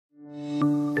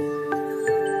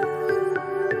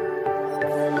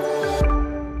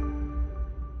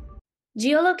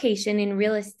Geolocation in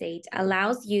real estate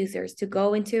allows users to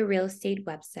go into a real estate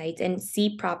website and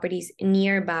see properties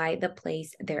nearby the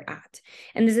place they're at.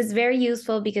 And this is very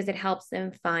useful because it helps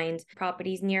them find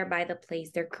properties nearby the place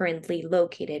they're currently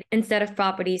located instead of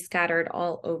properties scattered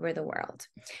all over the world.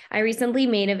 I recently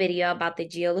made a video about the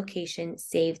Geolocation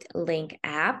Saved Link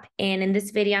app, and in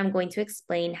this video, I'm going to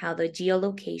explain how the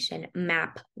Geolocation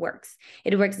Map works.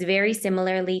 It works very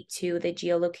similarly to the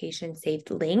Geolocation Saved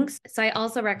Links, so I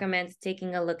also recommend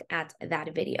taking a look at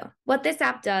that video. What this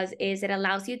app does is it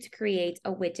allows you to create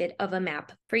a widget of a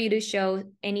map for you to show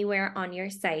anywhere on your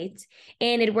site,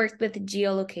 and it works with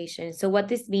geolocation. So what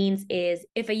this means is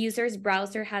if a user's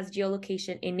browser has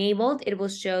geolocation enabled, it will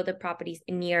show the properties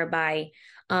nearby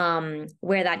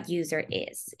where that user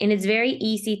is. And it's very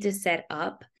easy to set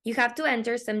up. You have to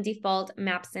enter some default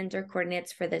map center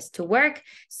coordinates for this to work.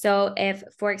 So if,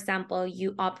 for example,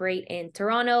 you operate in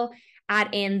Toronto, add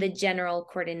in the general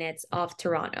coordinates of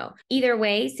Toronto. Either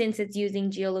way, since it's using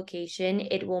geolocation,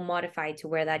 it will modify to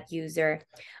where that user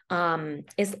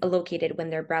is located when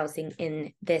they're browsing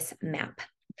in this map.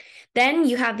 Then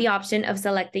you have the option of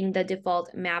selecting the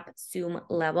default map zoom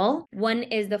level. 1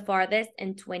 is the farthest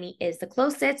and 20 is the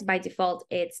closest. By default,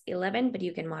 it's 11, but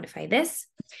you can modify this.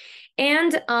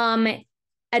 And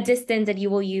a distance that you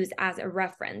will use as a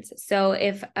reference. So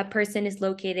if a person is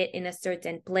located in a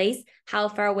certain place, how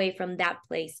far away from that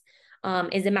place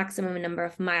is the maximum number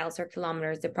of miles or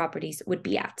kilometers the properties would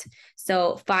be at.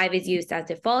 So 5 is used as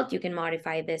default. You can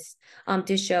modify this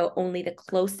to show only the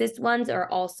closest ones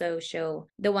or also show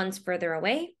the ones further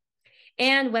away,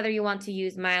 and whether you want to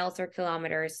use miles or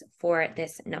kilometers for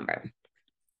this number.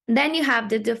 Then you have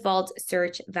the default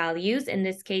search values. In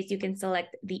this case, you can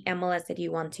select the MLS that you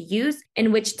want to use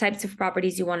and which types of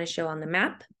properties you want to show on the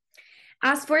map.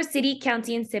 As for city,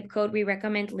 county, and zip code, we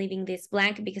recommend leaving this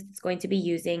blank because it's going to be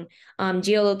using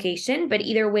geolocation, but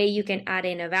either way, you can add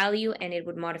in a value and it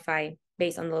would modify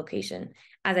based on the location,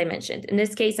 as I mentioned. In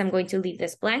this case, I'm going to leave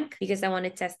this blank because I want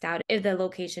to test out if the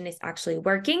location is actually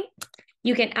working.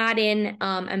 You can add in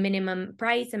a minimum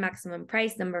price, a maximum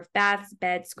price, number of baths,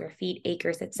 beds, square feet,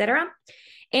 acres, etc.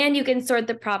 And you can sort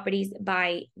the properties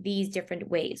by these different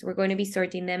ways. We're going to be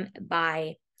sorting them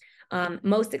by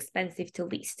most expensive to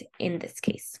least in this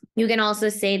case. You can also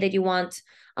say that you want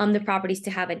the properties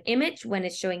to have an image when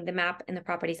it's showing the map and the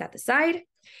properties at the side.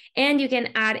 And you can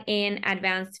add in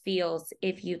advanced fields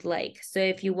if you'd like. So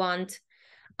if you want,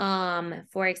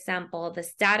 for example, the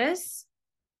status,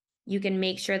 you can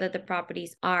make sure that the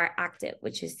properties are active,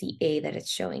 which is the A that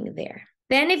it's showing there.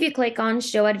 Then if you click on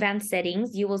Show Advanced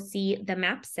Settings, you will see the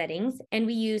map settings, and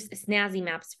we use Snazzy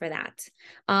Maps for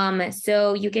that.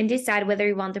 So you can decide whether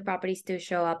you want the properties to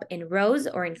show up in rows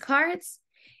or in cards,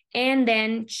 and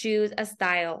then choose a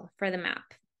style for the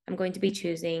map. I'm going to be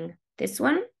choosing this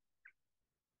one,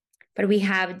 but we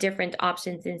have different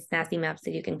options in Snazzy Maps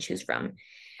that you can choose from.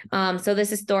 So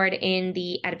this is stored in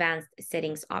the advanced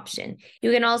settings option.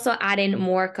 You can also add in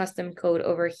more custom code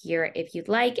over here if you'd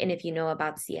like, and if you know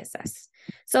about CSS.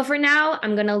 So for now,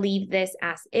 I'm gonna leave this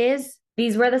as is.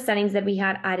 These were the settings that we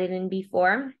had added in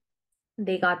before.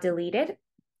 They got deleted.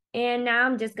 And now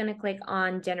I'm just gonna click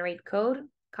on generate code,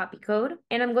 copy code,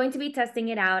 and I'm going to be testing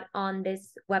it out on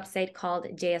this website called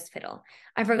JS Fiddle.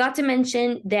 I forgot to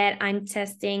mention that I'm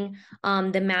testing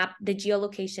the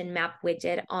geolocation map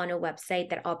widget on a website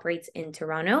that operates in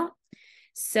Toronto.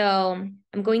 So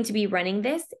I'm going to be running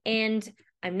this, and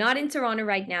I'm not in Toronto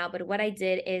right now, but what I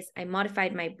did is I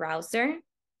modified my browser.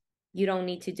 You don't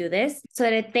need to do this, so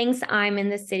that it thinks I'm in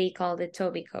the city called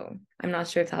Etobicoke. I'm not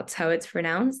sure if that's how it's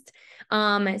pronounced.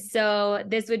 So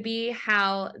this would be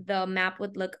how the map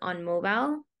would look on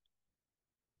mobile.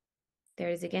 There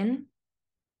it is again.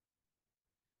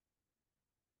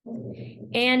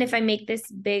 And if I make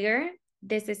this bigger,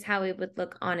 this is how it would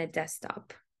look on a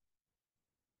desktop.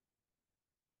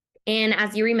 And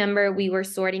as you remember, we were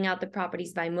sorting out the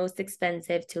properties by most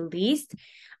expensive to least,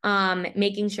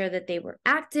 making sure that they were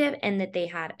active and that they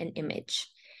had an image.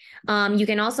 You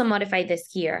can also modify this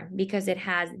here because it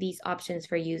has these options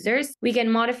for users. We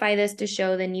can modify this to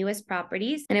show the newest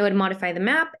properties, and it would modify the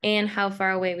map and how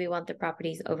far away we want the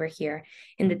properties over here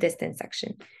in the distance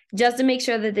section. Just to make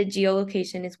sure that the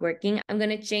geolocation is working, I'm going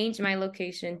to change my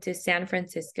location to San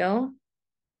Francisco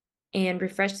and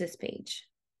refresh this page.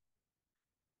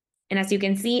 And as you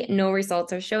can see, no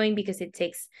results are showing because it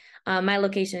takes my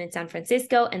location in San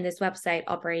Francisco and this website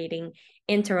operating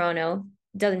in Toronto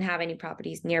doesn't have any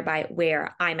properties nearby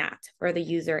where I'm at or the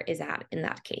user is at in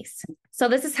that case. So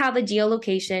this is how the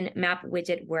geolocation map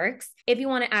widget works. If you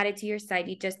want to add it to your site,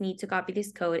 you just need to copy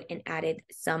this code and add it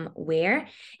somewhere.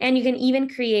 And you can even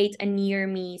create a near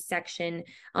me section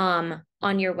on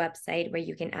your website where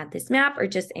you can add this map or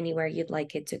just anywhere you'd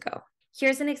like it to go.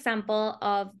 Here's an example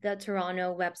of the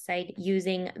Toronto website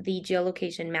using the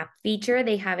geolocation map feature.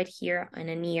 They have it here in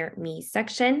a near me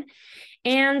section.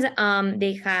 And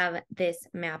they have this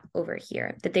map over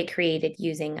here that they created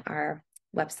using our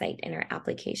website and our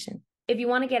application. If you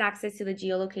want to get access to the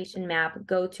geolocation map,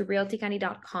 go to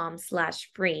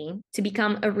realtycounty.com/free to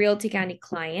become a Realty County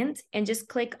client and just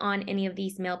click on any of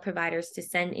these mail providers to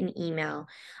send an email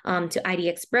to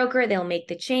IDX Broker. They'll make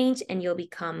the change and you'll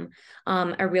become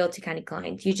a Realty County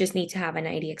client. You just need to have an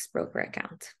IDX Broker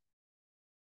account.